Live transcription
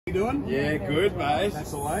You doing? Yeah, good, mate.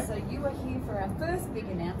 That's the way. So you are here for our first big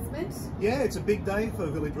announcement. Yeah, it's a big day for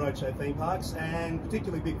Village Roadshow theme parks, and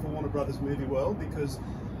particularly big for Warner Brothers Movie World, because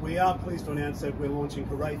we are pleased to announce that we're launching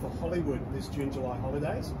Hooray for Hollywood this June-July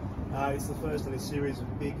holidays. It's the first in a series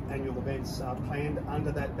of big annual events planned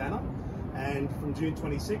under that banner. And from June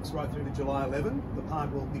 26 right through to July 11, the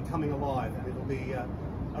park will be coming alive, and it'll be a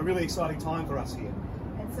really exciting time for us here.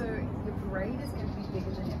 And so your parade is going to be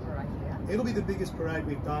bigger than ever, I hear. It'll be the biggest parade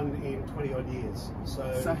we've done in 20 odd years.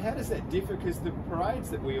 So how does that differ? Because the parades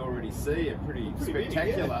that we already see are pretty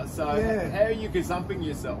spectacular. Big, yeah. So how are you gazumping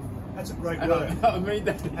yourself? That's a great word. I mean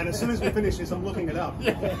that. And as soon as we finish this, I'm looking it up.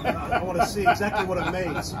 Yeah. I want to see exactly what it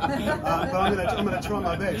means. But I'm going to try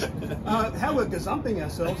my best. How we're gazumping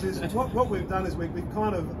ourselves is what we've done is we've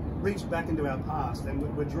kind of reached back into our past,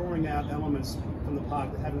 and we're drawing out elements from the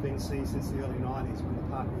park that haven't been seen since the early 90s, when the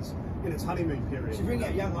park was in its honeymoon period. You bring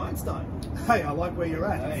out young Einstein. Hey, I like where you're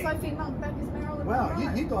at. Hey. Sophie Monk back as Marilyn.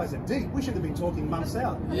 Wow, you guys are deep. We should have been talking months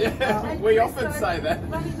out. Yeah, we often say that.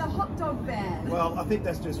 Running the hot dog band. Well, I think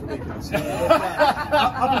that's just ridiculous.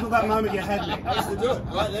 Up until that moment, you had me. I used to do it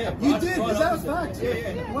right there. You did? Is that a fact?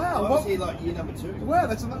 Yeah. Wow. I was here like year number 2. Wow,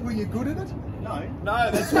 were you good at it? No.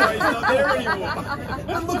 No, that's why he's not there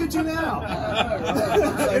anymore. And look at you now.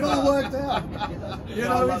 It all worked out. You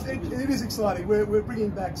know, it is exciting. We're bringing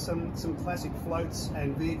back some classic floats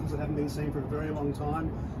and vehicles that haven't been seen for a very long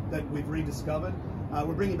time that we've rediscovered.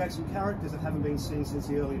 We're bringing back some characters that haven't been seen since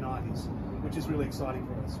the early 90s, which is really exciting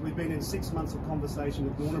for us. We've been in 6 months of conversation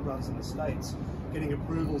with Warner Brothers in the States, getting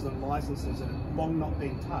approvals and licenses that have long not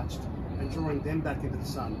been touched, and drawing them back into the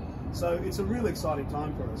sun. So it's a really exciting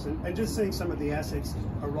time for us, and just seeing some of the assets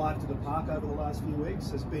arrive to the park over the last few weeks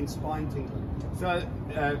has been spine-tingling.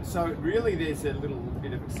 So really there's a little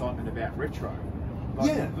bit of excitement about retro.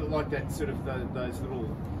 Like that sort of those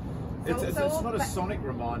little... It's not a sonic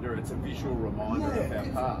reminder, it's a visual reminder of our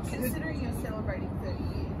past. Considering you're celebrating 30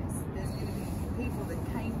 years, there's going to be people that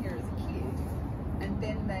came here as a kid, and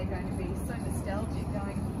then they're going to be so nostalgic,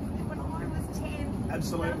 going, when I was 10,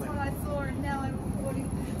 absolutely, that's what I saw, and now I'm 40.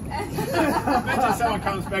 Imagine someone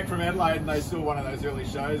comes back from Adelaide and they saw one of those early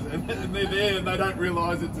shows, and they're there and they don't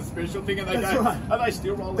realise it's a special thing, and they go, are they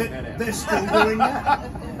still rolling that out? They're still doing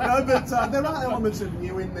that. No, but there are elements of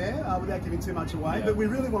new in there without giving too much away, but we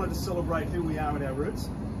really wanted to celebrate who we are at our roots.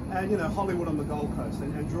 And, you know, Hollywood on the Gold Coast,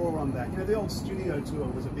 and draw on that. You know, the old studio tour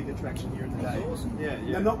was a big attraction here in the day. Awesome.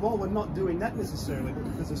 Yeah. Now, we're not doing that necessarily, but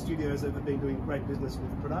because the studios have been doing great business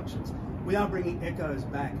with productions, we are bringing echoes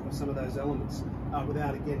back of some of those elements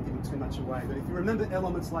without, again, giving too much away. But if you remember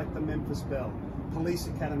elements like the Memphis Belle, Police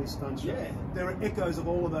Academy stunt show, there are echoes of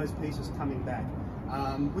all of those pieces coming back.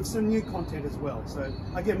 With some new content as well. So,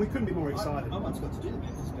 again, we couldn't be more excited. I once got to do the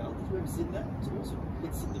Memphis Belle. Did you ever see that? It was awesome.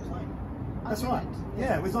 It's the plane. That's right.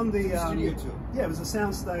 Yeah, it was on the studio tour. Yeah, it was the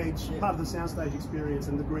soundstage, part of the soundstage experience,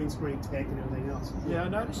 and the green screen tech and everything else. Yeah, I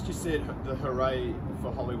noticed you said the Hooray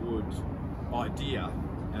for Hollywood idea,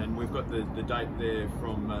 and we've got the date there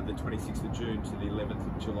from the 26th of June to the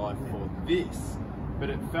 11th of July for this. But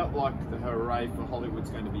it felt like the Hooray for Hollywood's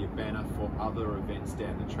going to be a banner for other events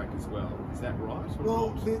down the track as well. Is that right? Well,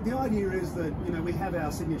 the idea is that, you know, we have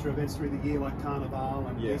our signature events through the year, like Carnival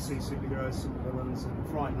and DC Superheroes, Supervillains, and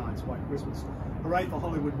Fright Nights, White Christmas. Hooray for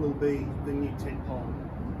Hollywood will be the new tentpole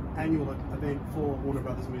annual event for Warner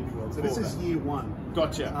Brothers Movie World. So this is year 1.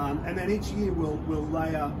 Gotcha. And then each year we'll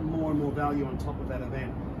layer more and more value on top of that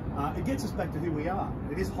event. It gets us back to who we are.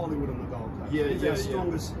 It is Hollywood on the Gold Coast. It's our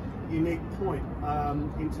strongest unique point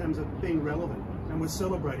in terms of being relevant, and we're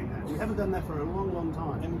celebrating that. We haven't done that for a long, long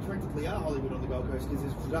time. And we practically are Hollywood on the Gold Coast, because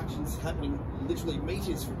there's productions happening literally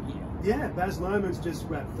meters from here. Yeah, Baz Luhrmann's just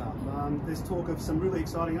wrapped up. There's talk of some really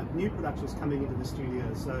exciting new productions coming into the studio.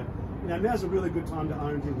 So, you know, now's a really good time to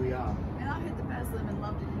own who we are. And I heard that Baz Luhrmann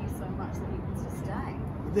loved it here so much that he wants to stay.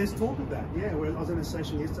 There's talk of that, yeah. I was in a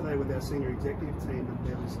session yesterday with our senior executive team, and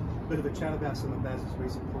there was a bit of a chat about some of Baz's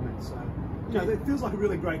recent comments. So, you know, it feels like a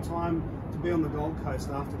really great time to be on the Gold Coast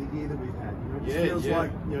after the year that we've had. You know, it just feels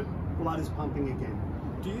like, you know, blood is pumping again.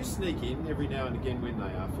 Do you sneak in every now and again when they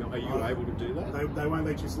are filming? Are you able to do that? They won't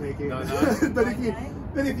let you sneak in. No.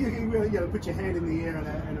 But if you really, you know, put your hand in the air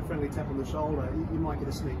and a friendly tap on the shoulder, you might get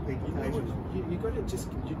a sneak peek occasionally. You got to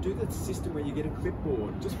you do that system where you get a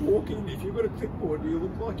clipboard. Just walk in. If you've got a clipboard, you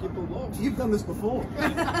look like you belong. You've done this before.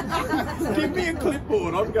 Give me a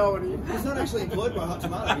clipboard. I'm going in. He's not actually employed by Hot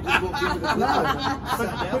Tomato. He just walked in with a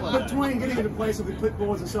clipboard. But between getting into places with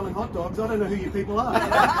clipboards and selling hot dogs, I don't know who you people are.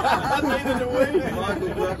 Neither do we.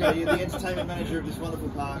 Rocco, you're the entertainment manager of this wonderful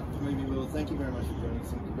park, Movie World. Thank you very much for joining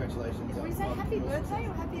us and congratulations. Did we say happy birthday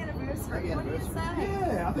or happy anniversary? Happy What do you anniversary.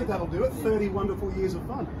 say? Yeah, I think that'll do it. 30 wonderful years of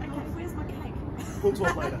fun. Okay, where's my cake? We'll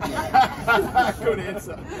talk later. Good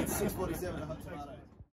answer. It's 6:47, a hot tomato.